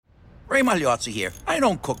Ray Magliozzi here. I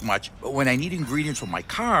don't cook much, but when I need ingredients for my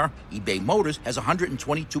car, eBay Motors has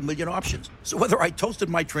 122 million options. So whether I toasted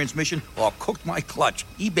my transmission or cooked my clutch,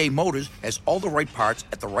 eBay Motors has all the right parts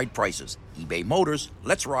at the right prices. eBay Motors,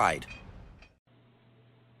 let's ride.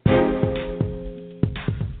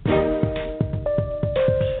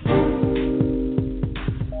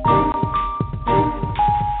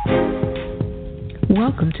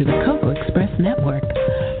 Welcome to the Cocoa Express Network.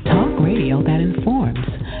 Talk radio that informs.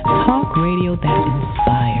 Talk radio that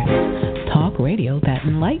inspires. Talk radio that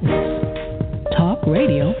enlightens. Talk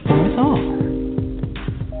radio for us all.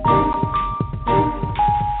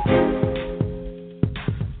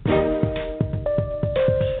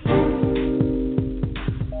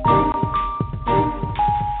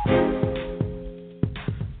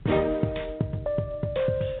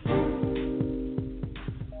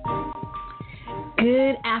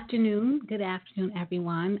 Good afternoon,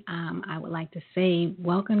 everyone. I would like to say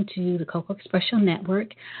welcome to the Cocoa Express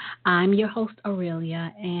Network. I'm your host,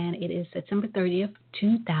 Aurelia, and it is September 30th,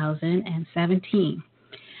 2017.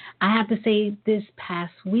 I have to say this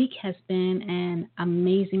past week has been an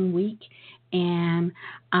amazing week, and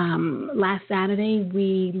last Saturday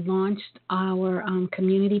we launched our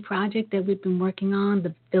community project that we've been working on,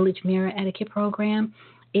 the Village Mirror Etiquette Program.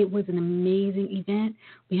 It was an amazing event.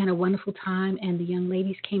 We had a wonderful time, and the young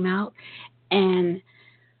ladies came out and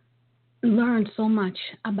learned so much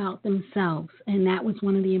about themselves, and that was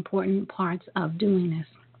one of the important parts of doing this.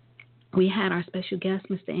 We had our special guest,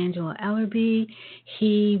 Mr. Angelo Ellerby.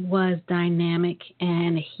 He was dynamic,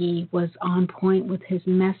 and he was on point with his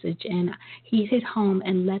message, and he hit home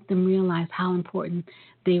and let them realize how important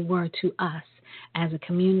they were to us as a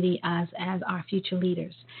community, as our future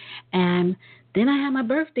leaders. And then I had my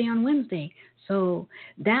birthday on Wednesday, so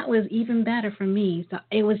that was even better for me. So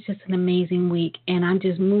it was just an amazing week, and I'm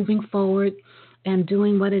just moving forward and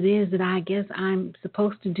doing what it is that I guess I'm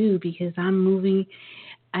supposed to do, because I'm moving,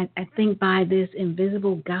 I think, by this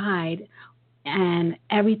invisible guide, and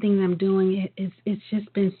everything that I'm doing, it's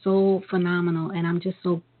just been so phenomenal, and I'm just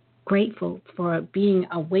so grateful for being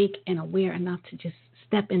awake and aware enough to just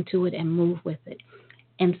step into it and move with it.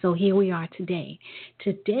 And so here we are today.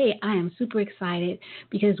 Today, I am super excited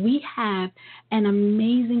because we have an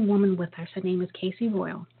amazing woman with us. Her name is KayCee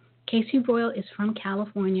Royal. KayCee Royal is from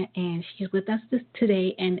California, and she's with us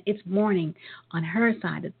today, and it's morning on her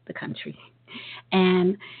side of the country.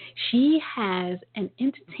 And she has an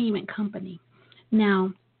entertainment company.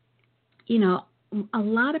 Now, a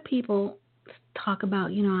lot of people talk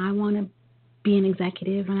about, I want to be an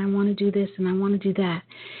executive, and I want to do this, and I want to do that.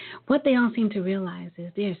 What they don't seem to realize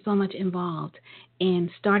is there's so much involved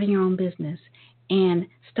in starting your own business. And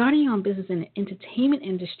starting your own business in the entertainment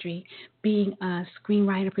industry, being a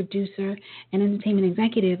screenwriter, producer, and entertainment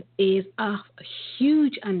executive is a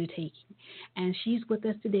huge undertaking. And she's with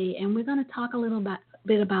us today, and we're going to talk a little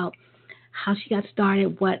bit about how she got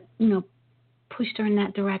started, what pushed her in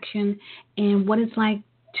that direction, and what it's like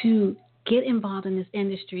to get involved in this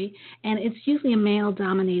industry. And it's usually a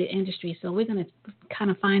male-dominated industry, so we're going to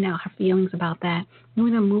kind of find out her feelings about that. And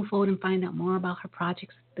we're going to move forward and find out more about her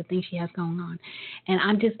projects, the things she has going on. And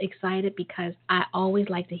I'm just excited because I always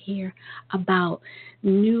like to hear about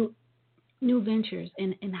new ventures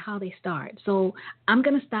and how they start. So I'm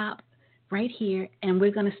going to stop right here, and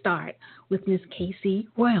we're going to start with Miss KayCee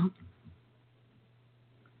Royal.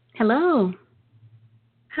 Hello.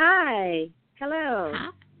 Hi. Hello. Hi.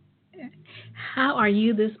 How are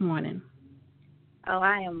you this morning? Oh,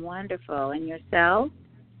 I am wonderful. And yourself?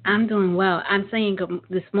 I'm doing well. I'm saying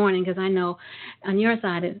this morning because I know on your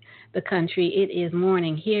side of the country it is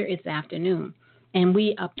morning. Here it's afternoon. And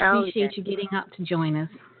we appreciate you getting up to join us.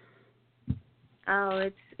 Oh,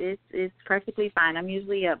 it's perfectly fine. I'm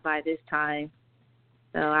usually up by this time,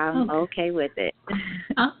 so I'm okay with it.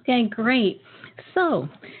 Okay, great. So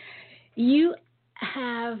you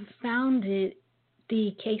have founded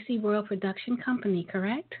the KayCee Royal Production Company,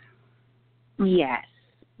 correct? Yes.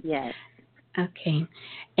 Okay,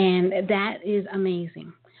 and that is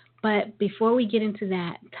amazing. But before we get into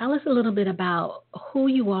that, tell us a little bit about who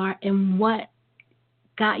you are and what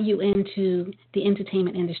got you into the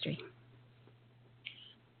entertainment industry.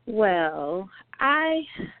 Well, I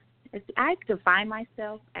define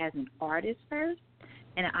myself as an artist first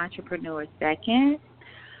and an entrepreneur second.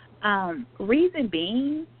 Reason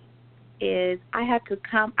being is I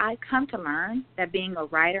come to learn that being a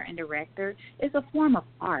writer and director is a form of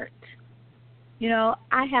art.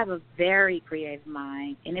 I have a very creative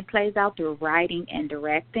mind, and it plays out through writing and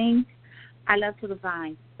directing. I love to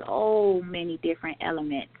define so many different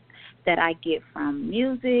elements that I get from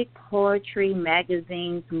music, poetry,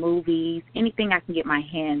 magazines, movies, anything I can get my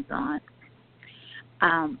hands on.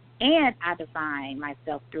 And I define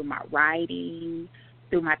myself through my writing,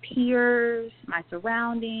 through my peers, my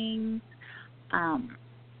surroundings,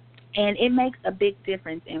 and it makes a big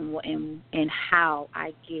difference in how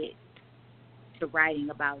I get to writing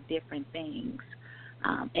about different things.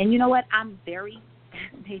 And you know what? I'm very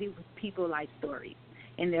fascinated with people's life stories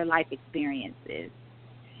and their life experiences.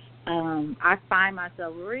 I find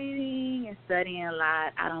myself reading and studying a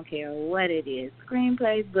lot. I don't care what it is,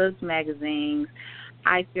 screenplays, books, magazines.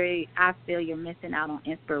 I feel you're missing out on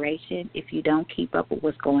inspiration if you don't keep up with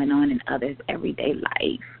what's going on in others' everyday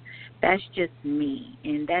life. That's just me,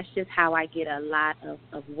 and that's just how I get a lot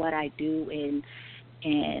of what I do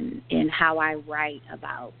and how I write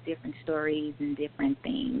about different stories and different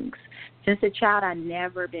things. Since a child, I've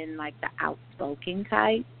never been like the outspoken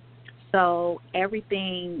type. So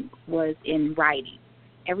everything was in writing.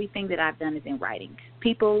 Everything that I've done is in writing.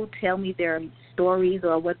 People tell me their stories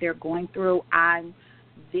or what they're going through. I'm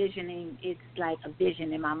visioning. It's like a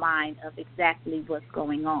vision in my mind of exactly what's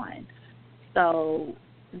going on. So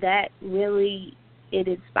that really, it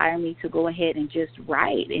inspired me to go ahead and just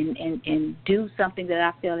write and do something that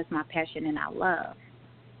I feel is my passion and I love.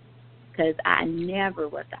 Because I never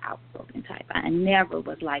was the outspoken type. I never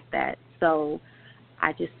was like that. So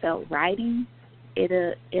I just felt writing,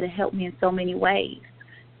 it'll help me in so many ways.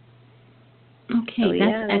 Okay, so,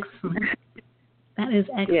 that's excellent. That is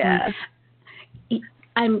excellent. Yeah.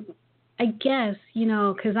 I guess,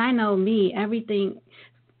 because I know me, everything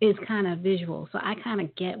is kind of visual, so I kind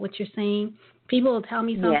of get what you're saying. People will tell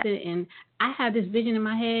me something, and I have this vision in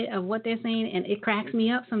my head of what they're saying, and it cracks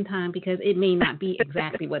me up sometimes because it may not be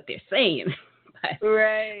exactly what they're saying. But,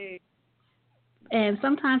 right. And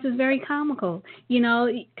sometimes it's very comical,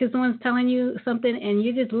 because someone's telling you something and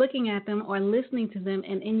you're just looking at them or listening to them,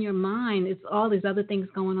 and in your mind it's all these other things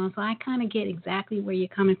going on. So I kind of get exactly where you're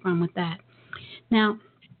coming from with that. Now,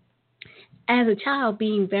 as a child,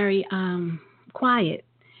 being very quiet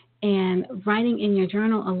and writing in your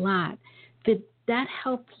journal a lot, did that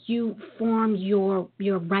help you form your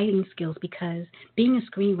writing skills? Because being a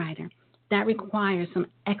screenwriter, that requires some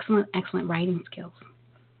excellent writing skills.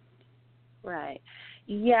 Right.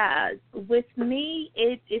 Yeah. With me,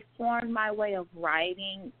 it formed my way of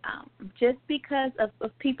writing just because of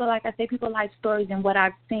people, like I say, people life stories and what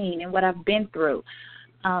I've seen and what I've been through.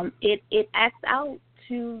 It acts out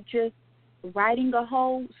to just writing a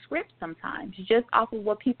whole script sometimes, just off of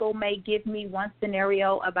what people may give me one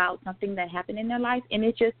scenario about something that happened in their life, and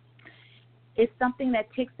it's something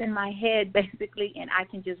that ticks in my head, basically, and I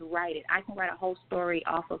can just write it. I can write a whole story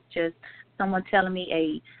off of just someone telling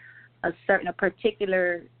me a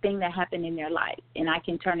particular thing that happened in their life, and I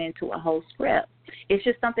can turn it into a whole script. It's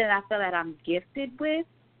just something that I feel that I'm gifted with,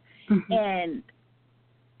 and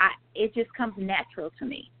it just comes natural to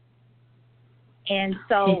me. And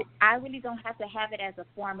so I really don't have to have it as a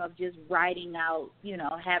form of just writing out,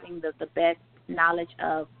 having the best knowledge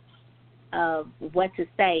of what to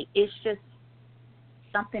say. It's just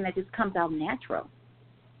something that just comes out natural.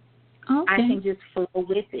 Okay. I can just flow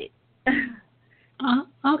with it.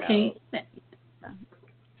 Okay.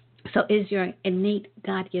 So is your innate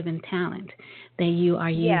God-given talent that you are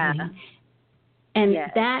using. Yeah. And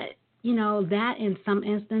that, that in some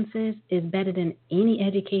instances is better than any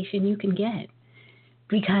education you can get,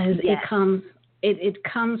 because it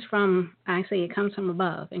comes from, actually it comes from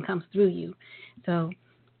above and comes through you. So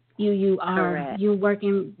you're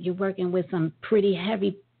working with some pretty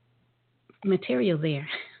heavy material there.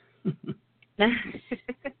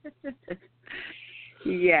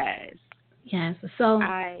 Yes. Yes. So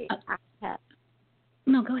I have.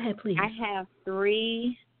 No, go ahead, please. I have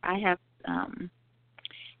three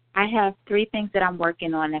things that I'm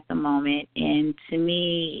working on at the moment, and to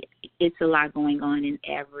me, it's a lot going on in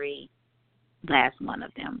every last one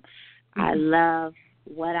of them. Mm-hmm. I love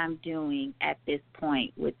what I'm doing at this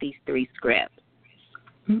point with these three scripts.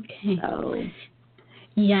 Okay. So,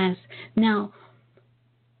 yes. Now,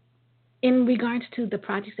 in regards to the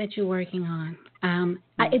projects that you're working on,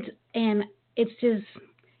 it's just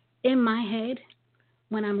in my head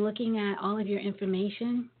when I'm looking at all of your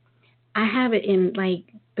information, I have it in like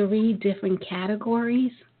 3 different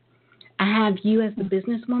categories. I have you as the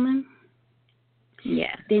businesswoman.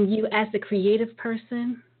 Yeah. Then you as the creative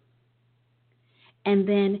person. And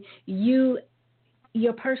then your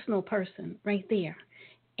personal person right there.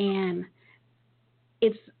 And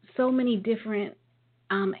it's so many different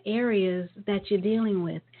areas that you're dealing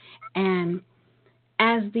with. And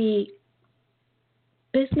as the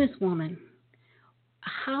businesswoman,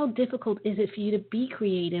 how difficult is it for you to be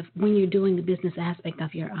creative when you're doing the business aspect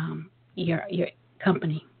of your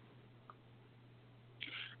company?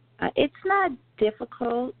 It's not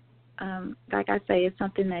difficult. Like I say, it's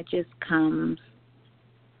something that just comes.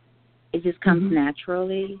 It just comes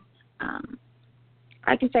naturally.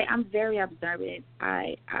 I can say I'm very observant.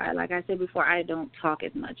 I like I said before, I don't talk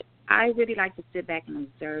as much. I really like to sit back and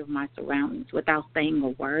observe my surroundings without saying a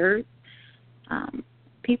word.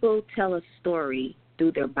 People tell a story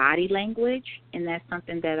through their body language, and that's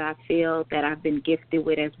something that I feel that I've been gifted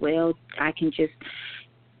with as well. I can just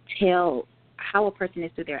tell how a person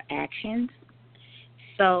is through their actions.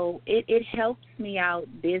 So it helps me out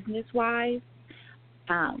business-wise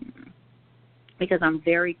because I'm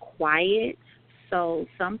very quiet. So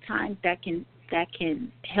sometimes that can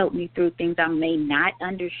help me through things I may not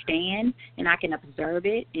understand, and I can observe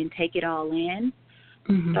it and take it all in.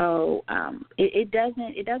 So it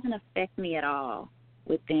doesn't affect me at all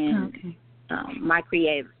within my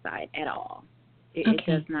creative side at all. It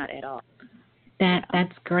does not at all.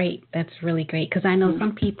 That's great. That's really great, because I know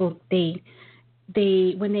some people they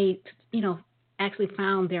when they actually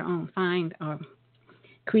find or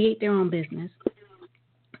create their own business,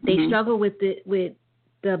 they struggle with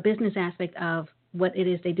the business aspect of what it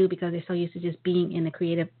is they do because they're so used to just being in the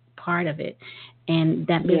creative part of it, and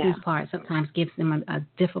that business part sometimes gives them a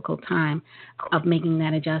difficult time of making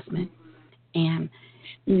that adjustment. And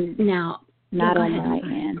now, not on my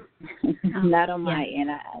end. Not on my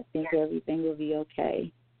end. I think everything will be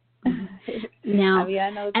okay. Now, I mean, I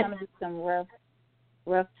know it's going to be some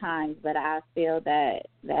rough times, but I feel that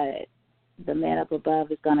the man up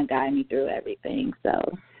above is going to guide me through everything. So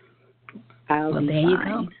I'll be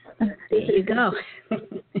fine. There you go.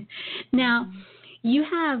 Now, you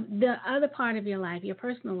have the other part of your life, your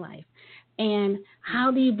personal life, and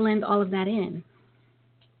how do you blend all of that in?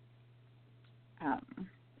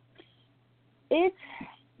 It's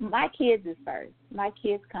my kids is first. My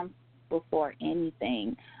kids come before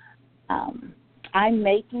anything. I'm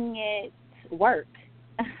making it work.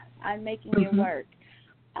 I'm making it work.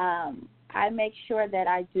 I make sure that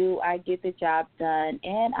I get the job done,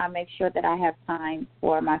 and I make sure that I have time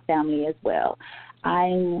for my family as well.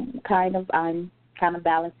 I'm kind of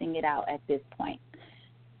balancing it out at this point.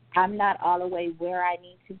 I'm not all the way where I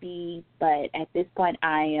need to be, but at this point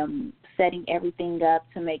I am setting everything up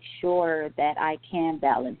to make sure that I can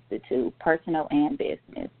balance the two, personal and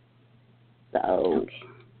business. So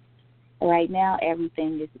right now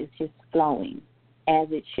everything is just flowing as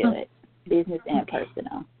it should, business and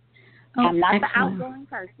personal. I'm not the outgoing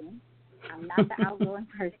person.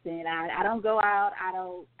 I don't go out. I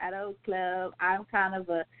don't club. I'm kind of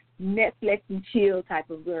a Netflix and chill type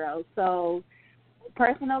of girl. So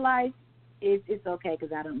personal life, it's okay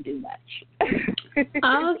because I don't do much.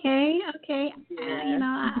 Okay.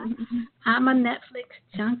 Yeah. I'm a Netflix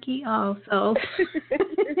junkie also.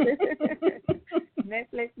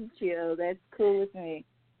 Netflix and chill, that's cool with me.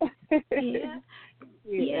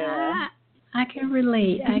 Yeah. I can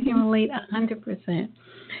relate 100%.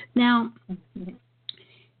 Now,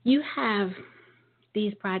 you have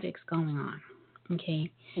these projects going on,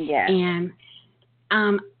 okay? Yeah. And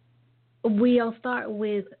we'll start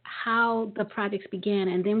with how the projects began,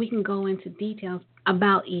 and then we can go into details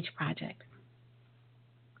about each project.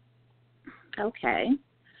 Okay.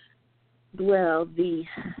 Well, the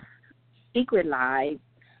Secret Life,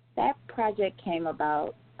 that project came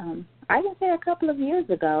about, I would say a couple of years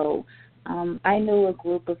ago. I knew a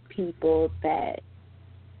group of people that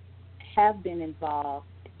have been involved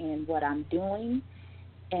in what I'm doing,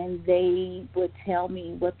 and they would tell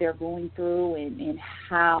me what they're going through and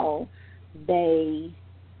how they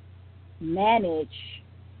manage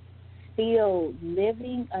still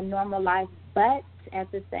living a normal life, but at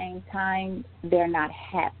the same time, they're not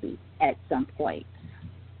happy at some point.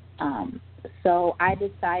 So I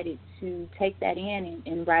decided to take that in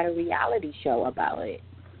and write a reality show about it.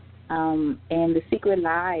 And The Secret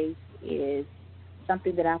Lives is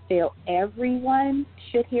something that I feel everyone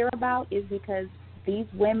should hear about, is because these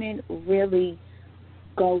women really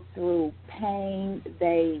go through pain.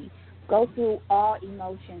 They go through all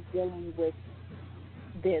emotions dealing with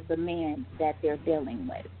the men that they're dealing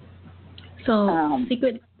with. So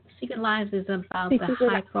Secret Lives is about the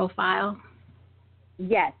high profile.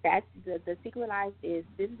 Yes, that's the Secret Lives is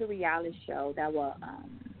a reality show that will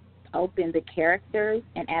open the characters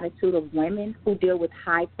and attitude of women who deal with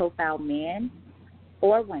high profile men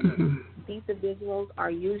or women. These individuals are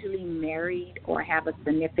usually married or have a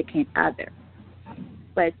significant other.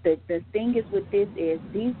 But the thing is with this is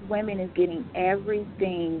these women is getting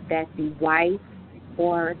everything that the wife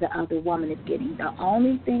or the other woman is getting. The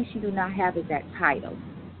only thing she do not have is that title.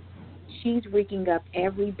 She's reeking up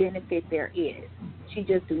every benefit there is. She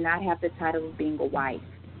just do not have the title of being a wife.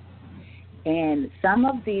 And some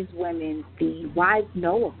of these women, the wives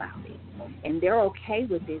know about it, and they're okay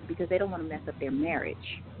with this because they don't want to mess up their marriage.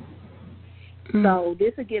 Mm-hmm. So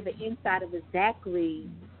this will give an insight of exactly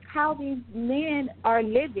how these men are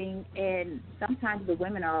living, and sometimes the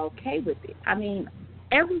women are okay with it. I mean,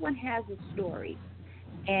 everyone has a story,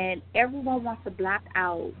 and everyone wants to block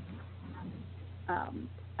out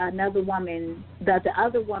another woman, the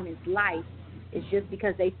other woman's life is just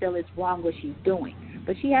because they feel it's wrong what she's doing.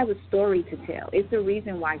 But she has a story to tell. It's the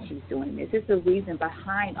reason why she's doing this. It's the reason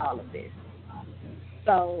behind all of this.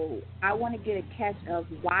 So I want to get a catch of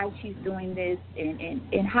why she's doing this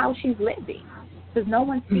and how she's living, because no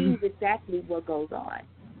one sees exactly what goes on.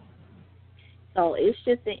 So it's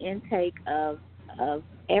just an intake of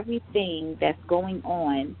everything that's going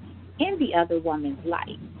on in the other woman's life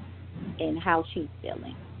and how she's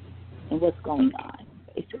feeling and what's going on,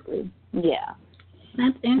 basically. Yeah.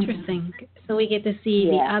 That's interesting. So we get to see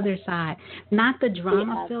the other side, not the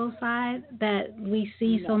drama-filled side that we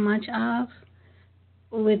see so much of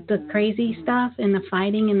with the crazy stuff and the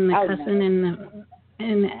fighting and the cussing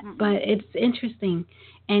but it's interesting.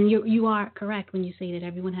 And you are correct when you say that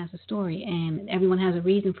everyone has a story and everyone has a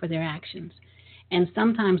reason for their actions. And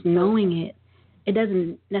sometimes knowing it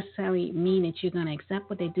doesn't necessarily mean that you're going to accept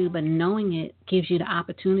what they do, but knowing it gives you the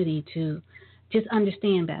opportunity to just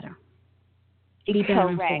understand better. Be better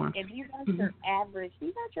informed. And these aren't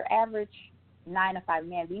your average 9 to 5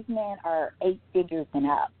 men. These men are 8 figures and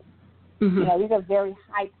up. Mm-hmm. You know, these are very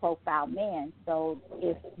high-profile men. So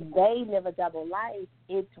if they live a double life,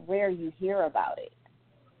 it's rare you hear about it.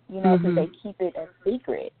 You know, because they keep it a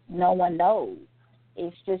secret. No one knows.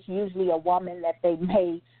 It's just usually a woman that they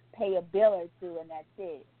may pay a bill or two, and that's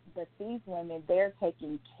it. But these women, they're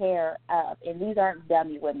taken care of. And these aren't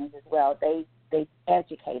dummy women as well. They're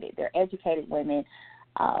educated. They're educated women.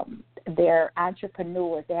 They're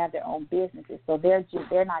entrepreneurs. They have their own businesses. So they're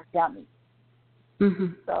not dummies. Mm-hmm.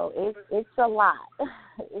 So it's a lot.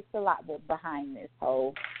 It's a lot behind this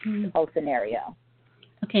whole scenario.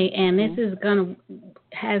 Okay, and this is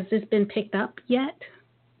has this been picked up yet?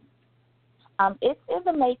 It's in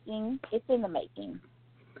the making. It's in the making.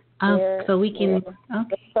 So we can. We're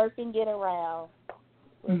surfing it around.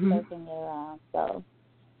 We're surfing it around. So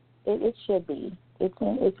it should be. It's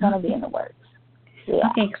going to be in the works.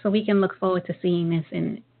 Yeah. Okay, so we can look forward to seeing this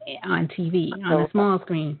on TV on a small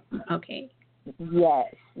screen. Okay.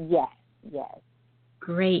 Yes.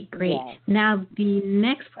 Great. Yes. Now, the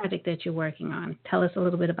next project that you're working on, tell us a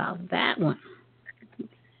little bit about that one.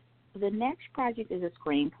 The next project is a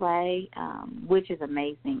screenplay, which is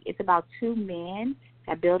amazing. It's about 2 men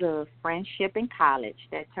that build a friendship in college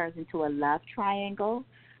that turns into a love triangle.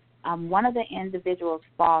 One of the individuals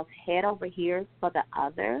falls head over heels for the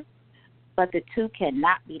other, but the 2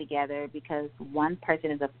 cannot be together because one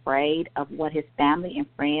person is afraid of what his family and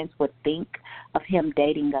friends would think of him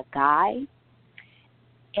dating a guy.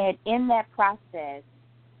 And in that process,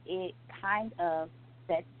 it kind of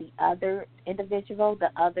sets the other individual, the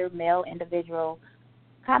other male individual,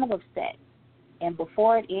 kind of upset. And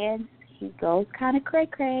before it ends, he goes kind of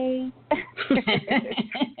cray-cray.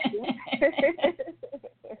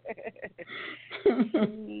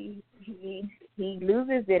 He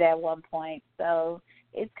loses it at one point, so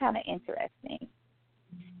it's kind of interesting.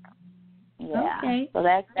 Yeah. Okay. So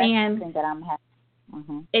that's something that I'm happy.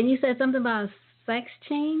 Mm-hmm. And you said something about sex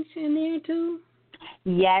change in there too?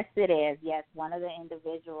 Yes, it is. Yes, one of the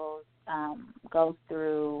individuals goes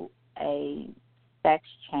through a sex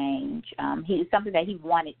change. Something that he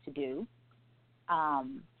wanted to do,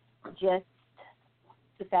 just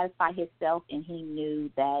to satisfy himself, and he knew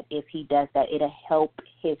that if he does that, it'll help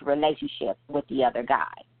his relationship with the other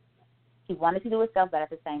guy. He wanted to do himself, but at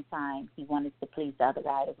the same time, he wanted to please the other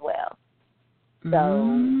guy as well.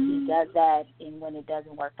 So he does that, and when it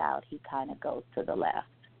doesn't work out, he kind of goes to the left.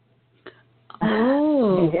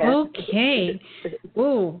 Oh, okay.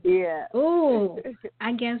 Oh, yeah. Oh,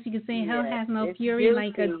 I guess you could say hell has no fury,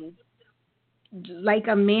 guilty. like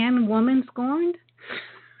a man woman scorned.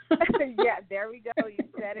 Yeah, there we go. You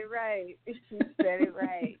said it right.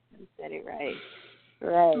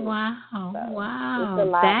 Right. Wow. So,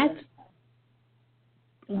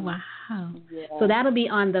 wow. Yeah. So that'll be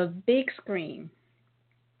on the big screen.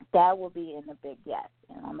 That will be in the big,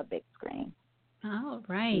 on the big screen. All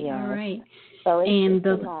right. Yes. All right. So it's a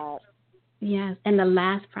lot. Yes, and the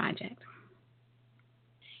last project.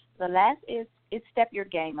 The last is it's Step Your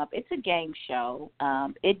Game Up. It's a game show.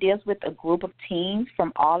 It deals with a group of teens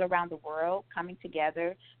from all around the world coming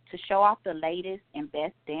together to show off the latest and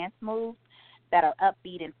best dance moves that are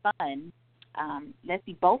upbeat and fun. Let's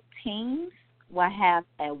see, both teams will have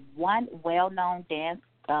one well-known dance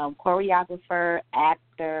choreographer,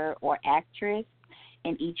 actor, or actress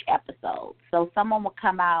in each episode. So someone will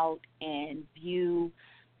come out and view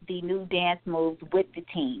the new dance moves with the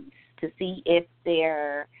teams to see if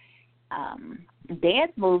their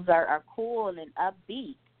dance moves are cool and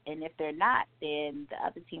upbeat. And if they're not, then the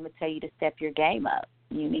other team will tell you to step your game up.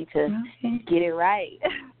 You need to get it right.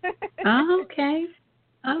 Oh, okay.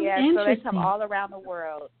 Oh, yeah, interesting. so they come all around the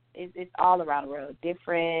world. It's all around the world,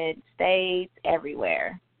 different states,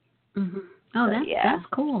 everywhere. Mm-hmm. Oh, so, that's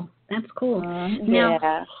cool. That's cool. Yeah.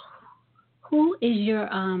 Now, who is your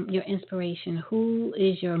inspiration? Who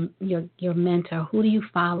is your mentor? Who do you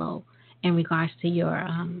follow in regards to your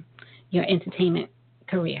entertainment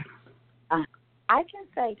career? I can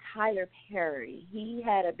say Tyler Perry. He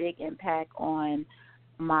had a big impact on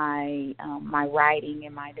my my writing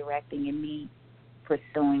and my directing and me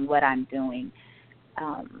pursuing what I'm doing.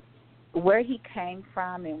 Where he came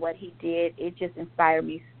from and what he did, it just inspired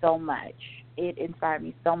me so much. It inspired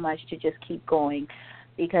me so much to just keep going,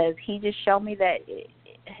 because he just showed me that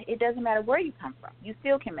it doesn't matter where you come from. You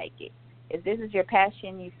still can make it. If this is your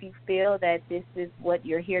passion, if you feel that this is what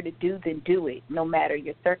you're here to do, then do it, no matter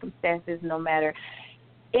your circumstances, no matter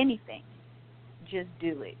anything. Just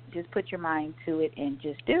do it. Just put your mind to it and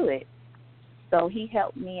just do it. So he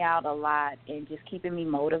helped me out a lot in just keeping me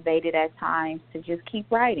motivated at times to just keep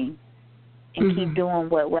writing and keep doing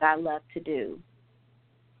what I love to do.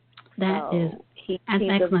 That's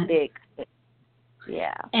excellent. Big,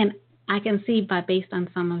 yeah. And I can see based on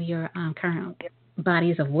some of your current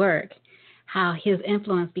bodies of work, how his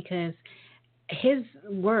influence, because his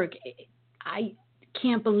work, I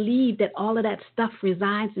can't believe that all of that stuff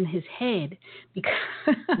resides in his head. Because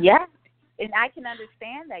yeah. And I can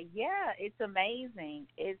understand that. Yeah, it's amazing.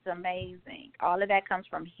 It's amazing. All of that comes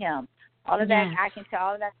from him. All of that, I can tell,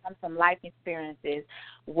 all of that comes from life experiences,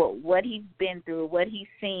 what he's been through, what he's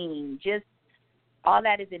seen, just all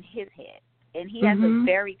that is in his head. And he has a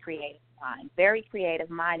very creative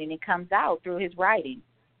mind, and it comes out through his writing.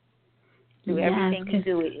 Through everything he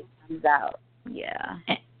do, it comes out. Yeah.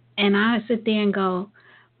 And I sit there and go,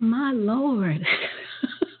 my Lord.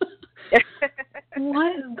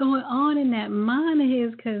 What is going on in that mind of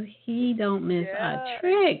his? Because he don't miss a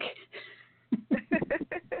trick.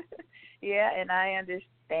 Yeah, and I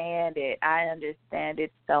understand it. I understand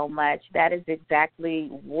it so much. That is exactly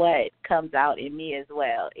what comes out in me as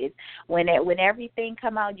well. It's when everything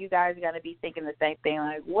come out, you guys are gonna be thinking the same thing.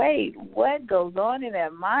 Like, wait, what goes on in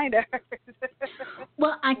that mind of hers?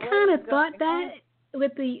 Well, I kind of thought that.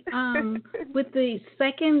 With the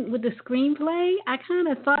screenplay, I kind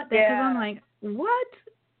of thought that because I'm like, what?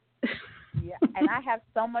 Yeah, and I have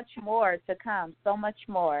so much more to come, so much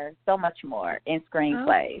more in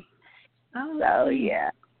screenplays. Oh, so yeah.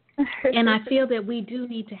 And I feel that we do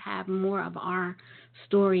need to have more of our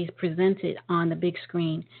stories presented on the big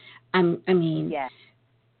screen. I mean,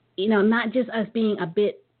 not just us being a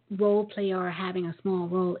bit role player or having a small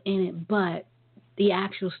role in it, but the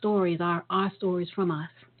actual stories are our stories from us.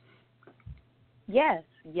 Yes.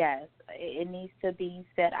 It needs to be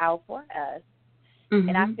set out for us.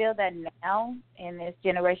 And I feel that now in this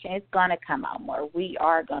generation, it's going to come out more. We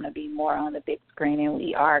are going to be more on the big screen, and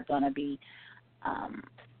we are going to be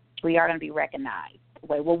recognized.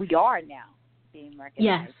 Well, we are now being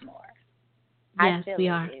recognized more. Yes, we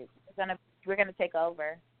are. We're going to take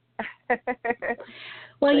over.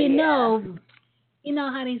 Well, you know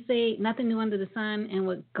how they say nothing new under the sun, and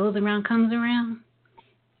what goes around comes around?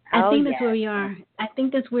 I think that's where we are. I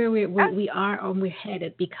think that's where we are or we're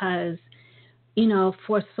headed, because,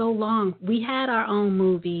 for so long, we had our own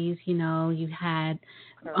movies. You had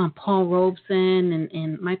Paul Robeson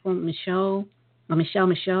and Michael Michaud,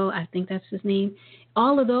 I think that's his name.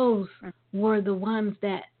 All of those were the ones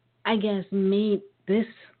that, I guess, made this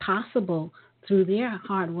possible through their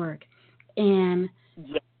hard work. And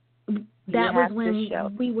that was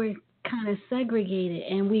when we were kind of segregated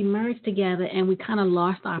and we merged together and we kind of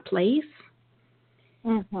lost our place.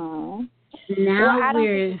 Mm-hmm. Now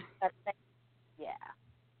we're...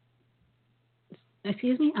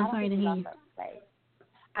 Excuse me? I'm sorry to hear you.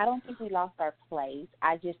 I don't think we lost our place.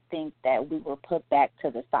 I just think that we were put back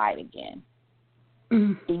to the side again.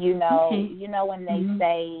 When they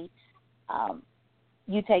say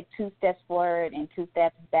you take 2 steps forward and 2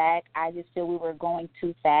 steps back, I just feel we were going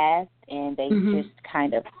too fast, and they just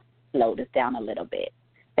kind of slowed us down a little bit.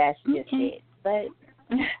 That's just it. But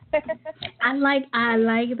I like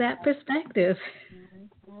that perspective.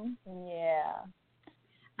 Yeah.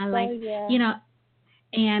 I like, yeah.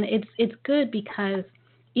 And it's good because,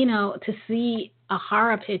 to see a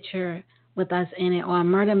horror picture with us in it, or a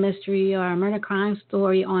murder mystery, or a murder crime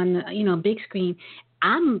story on the, big screen,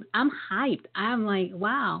 I'm hyped. I'm like,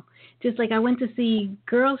 wow. Just like I went to see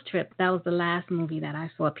Girls Trip. That was the last movie that I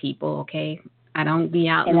saw. People, okay, I don't be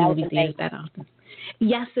out in the movie theaters that often.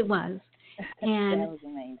 Yes, it was. And that was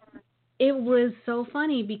amazing. It was so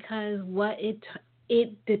funny because what it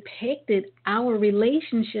depicted our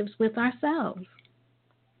relationships with ourselves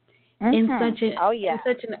in such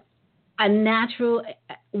a natural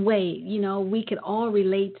way. We could all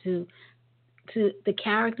relate to the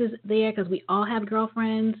characters there because we all have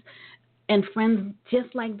girlfriends and friends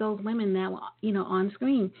just like those women that were, on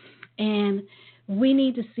screen. And we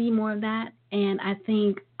need to see more of that. And I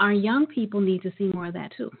think our young people need to see more of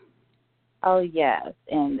that too. Oh, yes.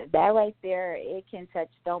 And that right there, it can touch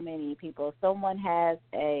so many people. Someone has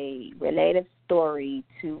a relative story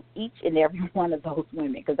to each and every one of those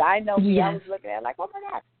women. Because I know me, I was looking at it like, oh, my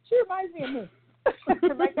God, she reminds me of me.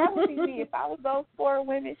 Like, that would be me. If I was those 4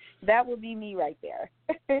 women, that would be me right there.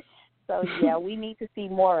 So, yeah, we need to see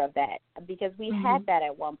more of that because we had that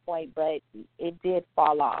at one point, but it did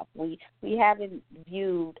fall off. We haven't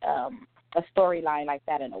viewed a storyline like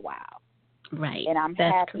that in a while. Right. And I'm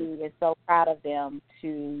happy and so proud of them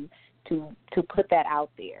to put that out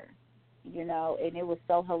there, and it was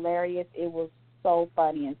so hilarious. It was so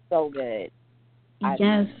funny and so good.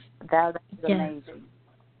 Yes. That was amazing.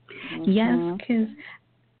 Yes, because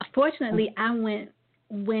fortunately I went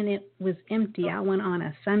when it was empty. I went on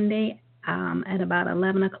a Sunday at about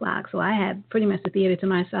 11 o'clock, so I had pretty much the theater to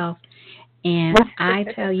myself. And I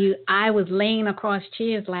tell you, I was laying across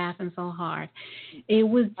chairs laughing so hard. It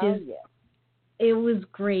was just, it was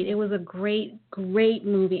great. It was a great, great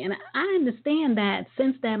movie. And I understand that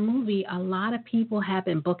since that movie, a lot of people have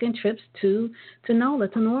been booking trips to NOLA,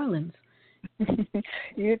 to New Orleans.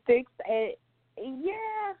 You think?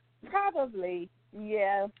 Yeah, probably.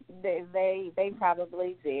 Yeah, they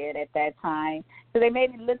probably did at that time. So they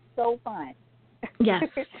made it look so fun. Yes,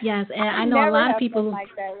 and I know a lot of people like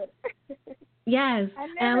that. Yes,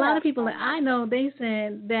 and a lot of people that I know, they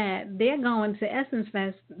said that they're going to Essence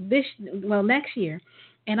Fest next year,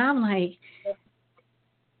 and I'm like,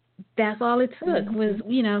 that's all it took was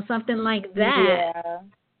something like that.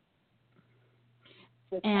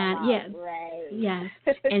 Yeah. And yes,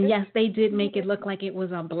 and yes, they did make it look like it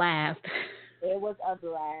was a blast. It was a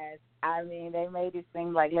blast. I mean, they made it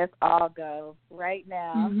seem like let's all go right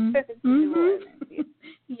now to New Orleans.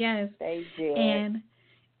 Yes, they did. And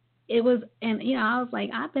it was, and I was like,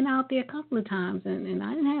 I've been out there a couple of times, and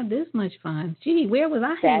I didn't have this much fun. Gee, where was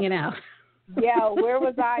I hanging out? Yeah, where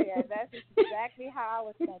was I at? That's exactly how I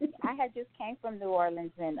was thinking. I had just came from New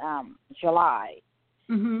Orleans in July.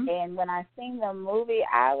 And when I seen the movie,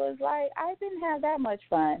 I was like, I didn't have that much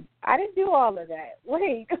fun. I didn't do all of that.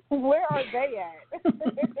 Wait, where are they at?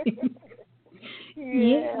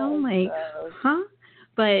 I'm like, huh?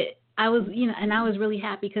 But I was, and I was really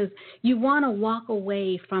happy because you want to walk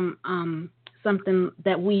away from something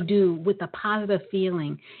that we do with a positive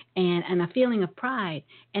feeling and a feeling of pride.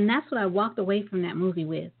 And that's what I walked away from that movie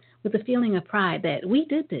with a feeling of pride that we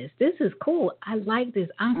did this. This is cool. I like this.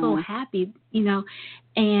 I'm so happy,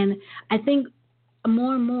 And I think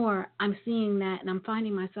more and more I'm seeing that, and I'm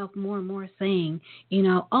finding myself more and more saying,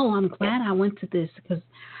 oh, I'm glad I went to this because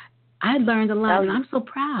I learned a lot, and I'm so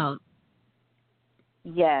proud.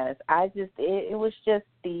 Yes, it was just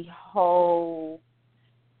the whole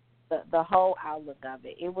outlook of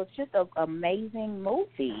it. It was just an amazing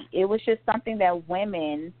movie. It was just something that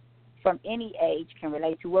women from any age can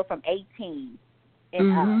relate to. We're from 18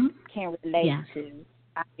 and up can relate to.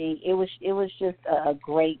 I mean, it was just a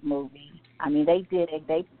great movie. I mean, they did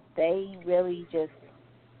it. They really just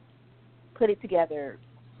put it together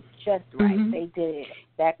just right. They did it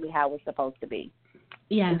exactly how it was supposed to be.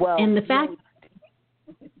 Yeah, well, and the fact.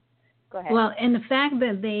 Go ahead. Well, and the fact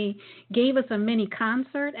that they gave us a mini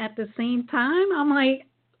concert at the same time, I'm like,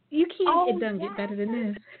 you can't. It doesn't get better than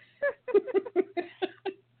this.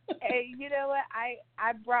 Hey, you know what?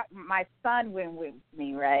 I brought my son went with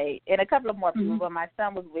me, right? And a couple of more people, but my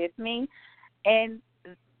son was with me. And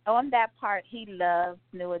on that part, he loves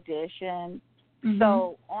New Edition.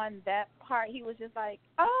 So on that part, he was just like,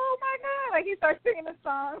 oh, my God. Like, he started singing the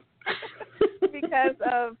song because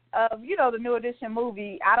of the New Edition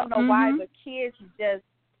movie. I don't know why the kids just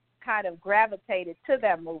kind of gravitated to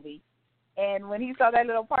that movie. And when he saw that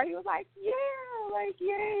little part, he was like, yeah, like,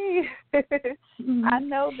 yay. I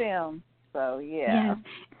know them. So, yeah. Yes.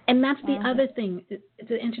 And that's the other thing. It's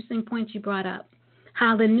an interesting point you brought up.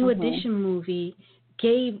 How the New Edition movie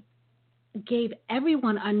gave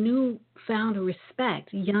everyone a newfound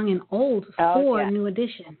respect, young and old, for New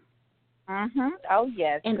Edition. Oh,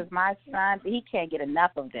 yes, because my son, he can't get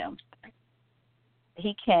enough of them.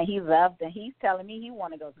 He can't. He loves them. He's telling me he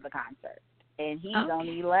want to go to the concert, and he's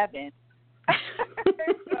only 11.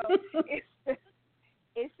 So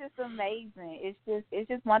it's just amazing. It's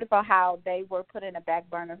just wonderful how they were put in a back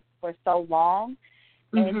burner for so long.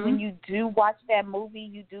 And when you do watch that movie,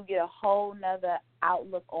 you do get a whole nother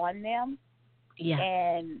outlook on them. Yeah.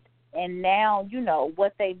 And now, you know,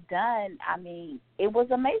 what they've done, I mean, it was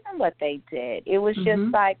amazing what they did. It was just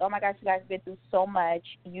like, oh, my gosh, you guys have been through so much.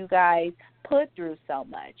 You guys put through so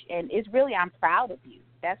much. And it's really, I'm proud of you.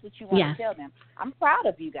 That's what you want to tell them. I'm proud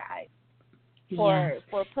of you guys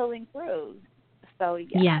for pulling through. So,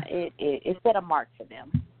 it set a mark for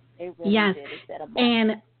them. It really did. It set a mark.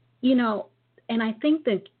 And, you know, and I think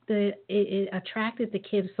that it attracted the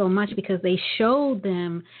kids so much because they showed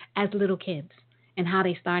them as little kids and how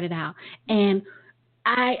they started out. And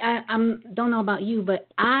I don't know about you, but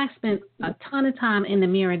I spent a ton of time in the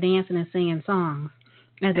mirror dancing and singing songs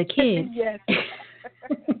as a kid. Yes.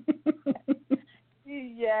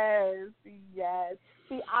 Yes.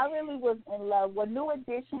 See, I really was in love. With New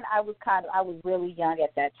Edition, I was really young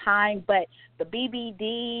at that time, but the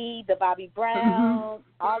BBD, the Bobby Brown,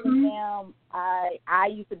 all of them, I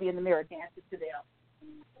used to be in the mirror dancing to them.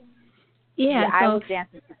 Yeah, I was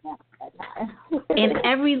dancing to them at that time. And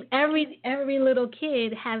every little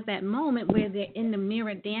kid has that moment where they're in the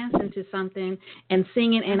mirror dancing to something and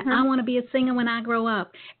singing, and I want to be a singer when I grow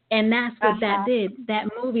up. And that's what that did. That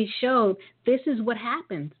movie showed this is what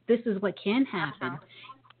happens. This is what can happen.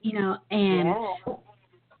 You know,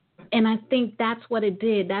 and I think that's what it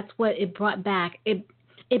did. That's what it brought back. It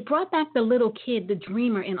brought back the little kid, the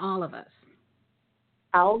dreamer in all of us.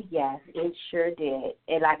 Oh, yes, it sure did.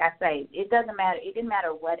 And like I say, it doesn't matter. It didn't matter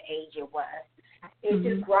what age it was. It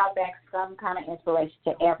just brought back some kind of inspiration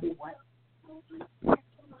to everyone.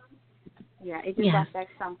 Yeah, it just brought back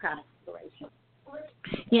some kind of inspiration.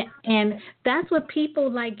 Yeah, and that's what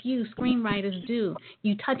people like you, screenwriters, do.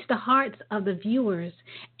 You touch the hearts of the viewers,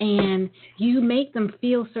 and you make them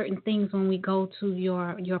feel certain things when we go to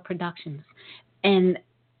your productions. And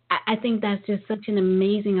I think that's just such an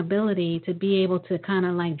amazing ability to be able to kind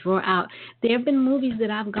of like draw out. There have been movies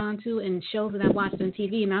that I've gone to and shows that I've watched on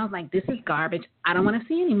TV, and I was like, this is garbage. I don't want to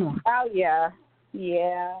see anymore. Oh, yeah.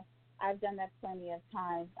 I've done that plenty of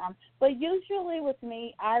times. But usually with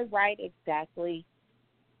me, I write exactly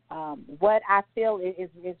what I feel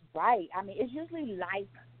is right. I mean, it's usually like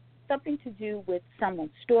something to do with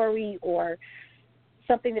someone's story or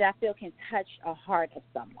something that I feel can touch a heart of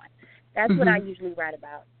someone. That's what I usually write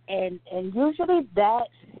about. And usually that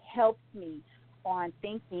helps me on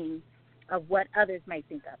thinking of what others may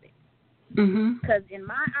think of it. Because in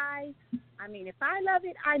my eyes, I mean, if I love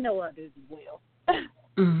it, I know others will.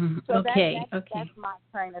 So that's my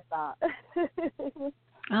train of thought.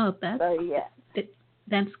 Oh,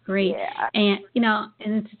 that's great. Yeah. And you know,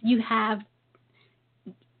 and you have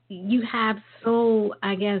so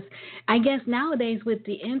I guess nowadays with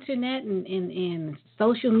the internet and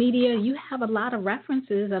social media, you have a lot of reference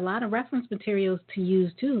materials to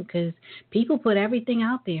use too, because people put everything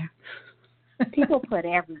out there. People put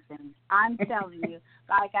everything. I'm telling you,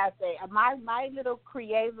 like I say, my little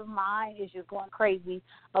creative mind is just going crazy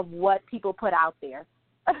of what people put out there.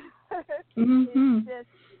 It's just,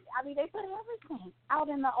 I mean, they put everything out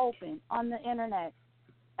in the open on the internet.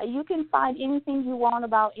 You can find anything you want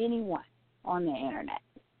about anyone on the internet.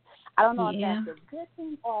 I don't know if that's a good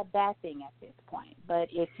thing or a bad thing at this point, but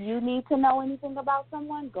if you need to know anything about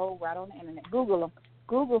someone, go right on the internet. Google them.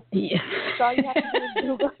 Google. Yeah. That's all you have to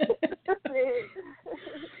do is Google.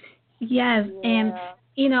 Yes, and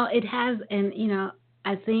you know it has, and you know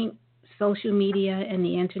I think social media and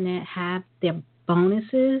the internet have their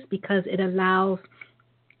bonuses because it allows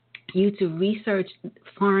you to research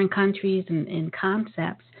foreign countries and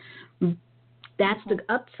concepts. That's the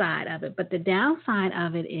upside of it, but the downside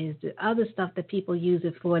of it is the other stuff that people use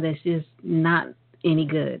it for that's just not any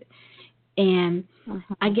good. And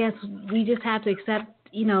I guess we just have to accept,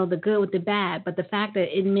 you know, the good with the bad, but the fact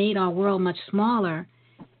that it made our world much smaller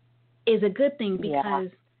is a good thing because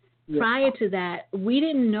prior to that, we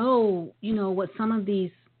didn't know, you know, what some of these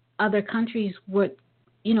other countries would,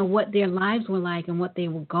 you know, what their lives were like and what they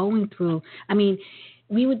were going through. I mean,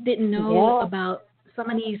 we didn't know about some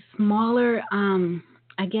of these smaller,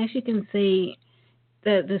 I guess you can say,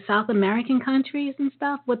 the South American countries and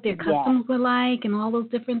stuff, what their customs were like and all those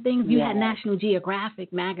different things. You had National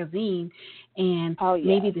Geographic magazine and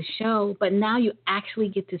maybe the show, but now you actually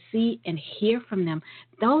get to see and hear from them.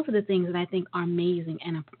 Those are the things that I think are amazing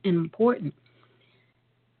and important.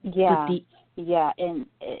 Yeah, and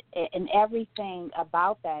everything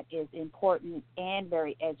about that is important and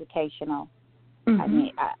very educational. I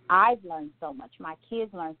mean, I've learned so much. My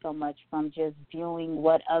kids learn so much from just viewing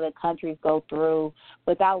what other countries go through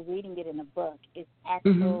without reading it in a book. It's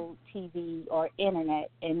actual TV or internet,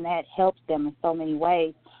 and that helps them in so many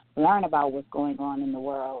ways learn about what's going on in the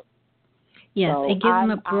world. Yes, so it gives them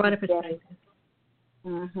a broader perspective.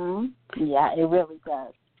 Yeah, it really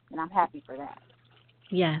does, and I'm happy for that.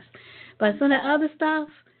 Yes, but some of the other stuff,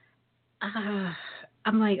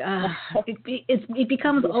 I'm like, it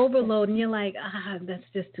becomes overload, and you're like, that's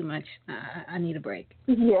just too much. I need a break.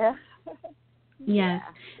 Yeah. Yes.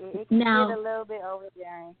 It can get a little bit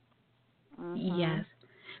overbearing. Yes.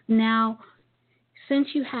 Now,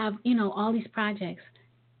 since you have, all these projects,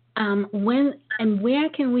 when and where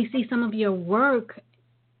can we see some of your work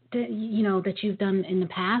that that you've done in the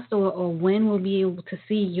past, or when we'll be able to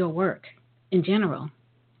see your work in general?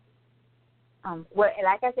 Well,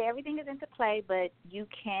 like I said, everything is into play, but you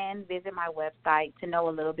can visit my website to know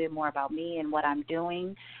a little bit more about me and what I'm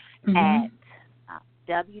doing at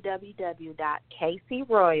www.KayCee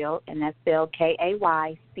and that's spelled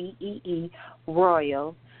KAYCEE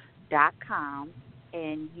Royal.com,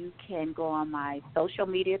 and you can go on my social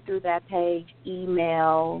media through that page,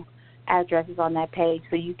 email addresses on that page,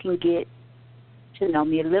 so you can get to know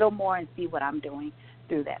me a little more and see what I'm doing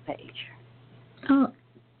through that page. Oh,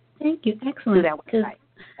 thank you. Excellent.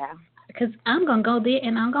 Because I'm going to go there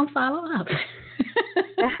and I'm going to follow up.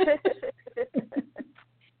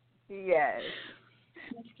 Yes.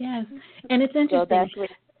 Yes. And it's interesting.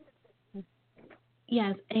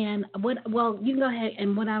 Yes. And you can go ahead,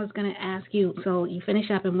 and what I was going to ask you, so you finish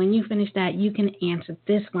up, and when you finish that, you can answer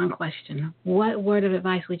this one question. What word of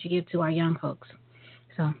advice would you give to our young folks?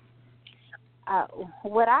 So,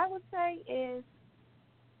 what I would say is,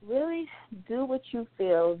 really do what you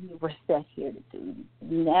feel you were set here to do.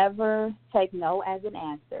 Never take no as an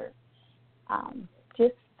answer.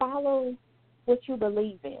 Just follow what you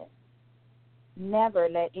believe in. Never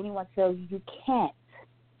let anyone tell you you can't.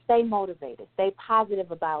 Stay motivated. Stay positive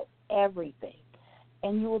about everything,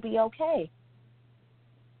 and you will be okay.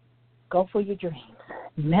 Go for your dreams.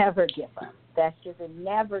 Never give up. That's just a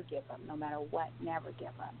never give up, no matter what. Never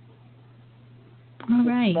give up. All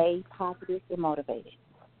right. Stay positive and motivated.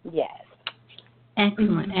 Yes.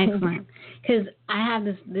 Excellent, excellent. Because I have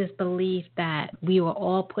this belief that we were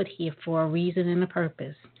all put here for a reason and a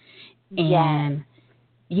purpose. And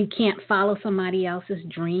you can't follow somebody else's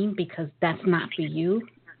dream because that's not for you.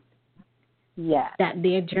 Yeah. That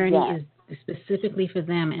their journey is specifically for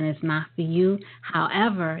them and it's not for you.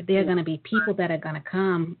 However, there are going to be people that are going to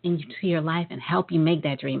come into your life and help you make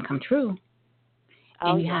that dream come true.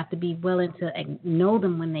 And you have to be willing to know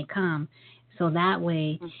them when they come. So that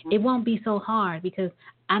way, it won't be so hard, because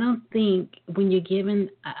I don't think when you're given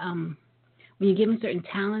certain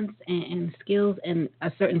talents and skills and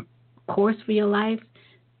a certain course for your life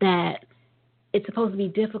that it's supposed to be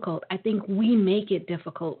difficult. I think we make it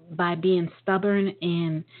difficult by being stubborn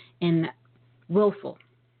and willful.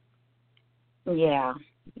 Yeah.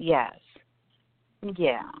 Yes.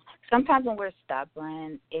 Yeah. Sometimes when we're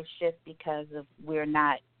stubborn, it's just because of we're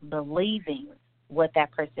not believing what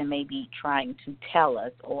that person may be trying to tell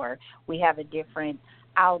us, or we have a different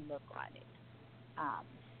outlook on it.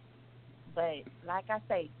 But like I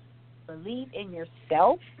say, believe in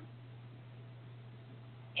yourself,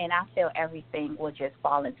 and I feel everything will just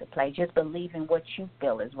fall into play. Just believe in what you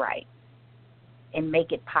feel is right and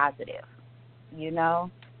make it positive,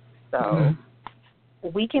 So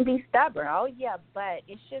we can be stubborn, but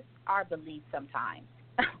it's just our belief sometimes.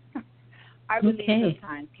 Our belief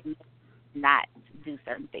sometimes can not do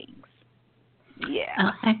certain things. Yeah.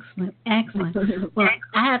 Oh, excellent, excellent. Well,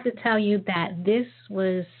 I have to tell you that this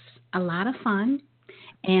was a lot of fun,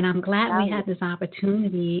 and I'm glad we had this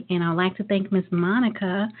opportunity, and I'd like to thank Miss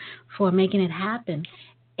Monica for making it happen.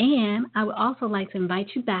 And I would also like to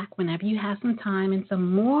invite you back whenever you have some time and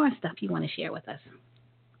some more stuff you want to share with us.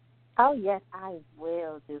 Oh, yes, I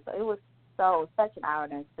will do so. It was such an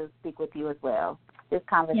honor to speak with you as well. This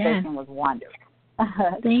conversation was wonderful.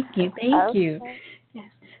 Thank you. Thank you. Yes.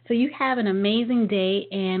 So you have an amazing day,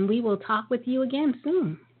 and we will talk with you again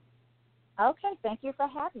soon. Okay. Thank you for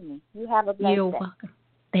having me. You have a blessed day. You're welcome.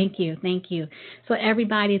 Thank you. Thank you. So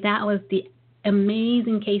everybody, that was the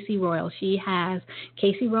amazing KayCee Royal. She has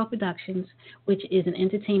KayCee Royal Productions, which is an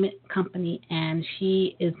entertainment company, and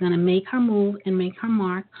she is going to make her move and make her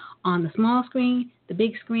mark on the small screen, the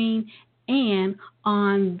big screen, and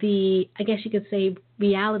on the, I guess you could say,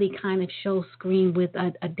 reality kind of show screen with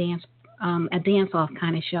a dance-off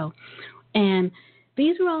kind of show. And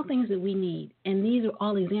these are all things that we need, and these are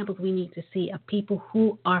all examples we need to see of people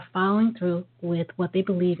who are following through with what they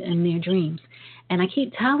believe in their dreams. And I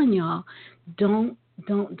keep telling y'all, don't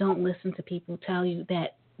listen to people tell you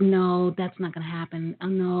that, no, that's not going to happen. Oh,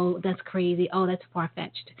 no, that's crazy. Oh, that's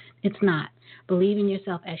far-fetched. It's not. Believe in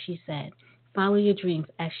yourself, as she said. Follow your dreams,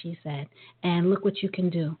 as she said, and look what you can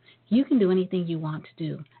do. You can do anything you want to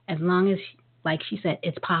do, as long as, like she said,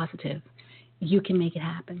 it's positive. You can make it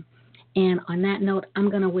happen. And on that note, I'm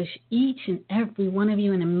going to wish each and every one of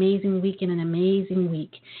you an amazing week and an amazing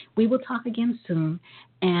week. We will talk again soon.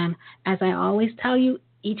 And as I always tell you,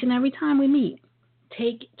 each and every time we meet,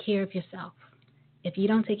 take care of yourself. If you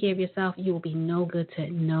don't take care of yourself, you will be no good to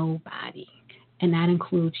nobody. And that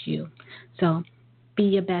includes you. So be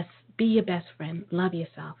your best friend. Love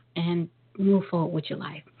yourself and move forward with your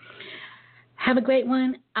life. Have a great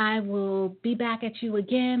one. I will be back at you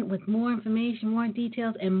again with more information, more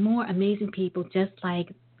details, and more amazing people just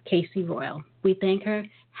like KayCee Royal. We thank her.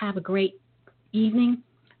 Have a great evening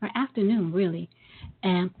or afternoon, really.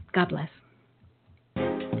 And God bless.